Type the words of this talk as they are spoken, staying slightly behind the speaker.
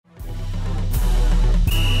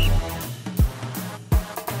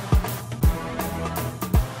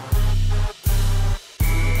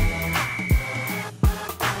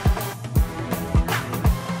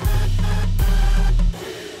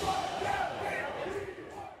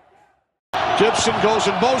Gibson goes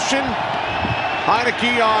in motion.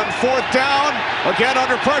 Heinicke on 4th down. Again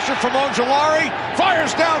under pressure from Ojulari.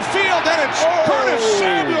 Fires downfield, and it's Curtis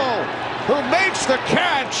Samuel who makes the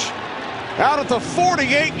catch out at the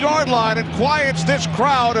 48-yard line and quiets this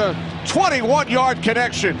crowd. A 21-yard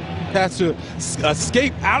connection. Has to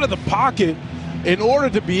escape out of the pocket in order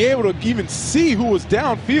to be able to even see who was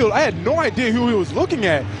downfield. I had no idea who he was looking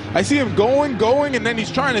at. I see him going, and then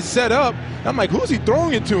he's trying to set up. I'm like, who's he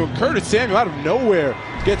throwing it to? And Curtis Samuel out of nowhere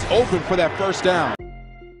gets open for that first down.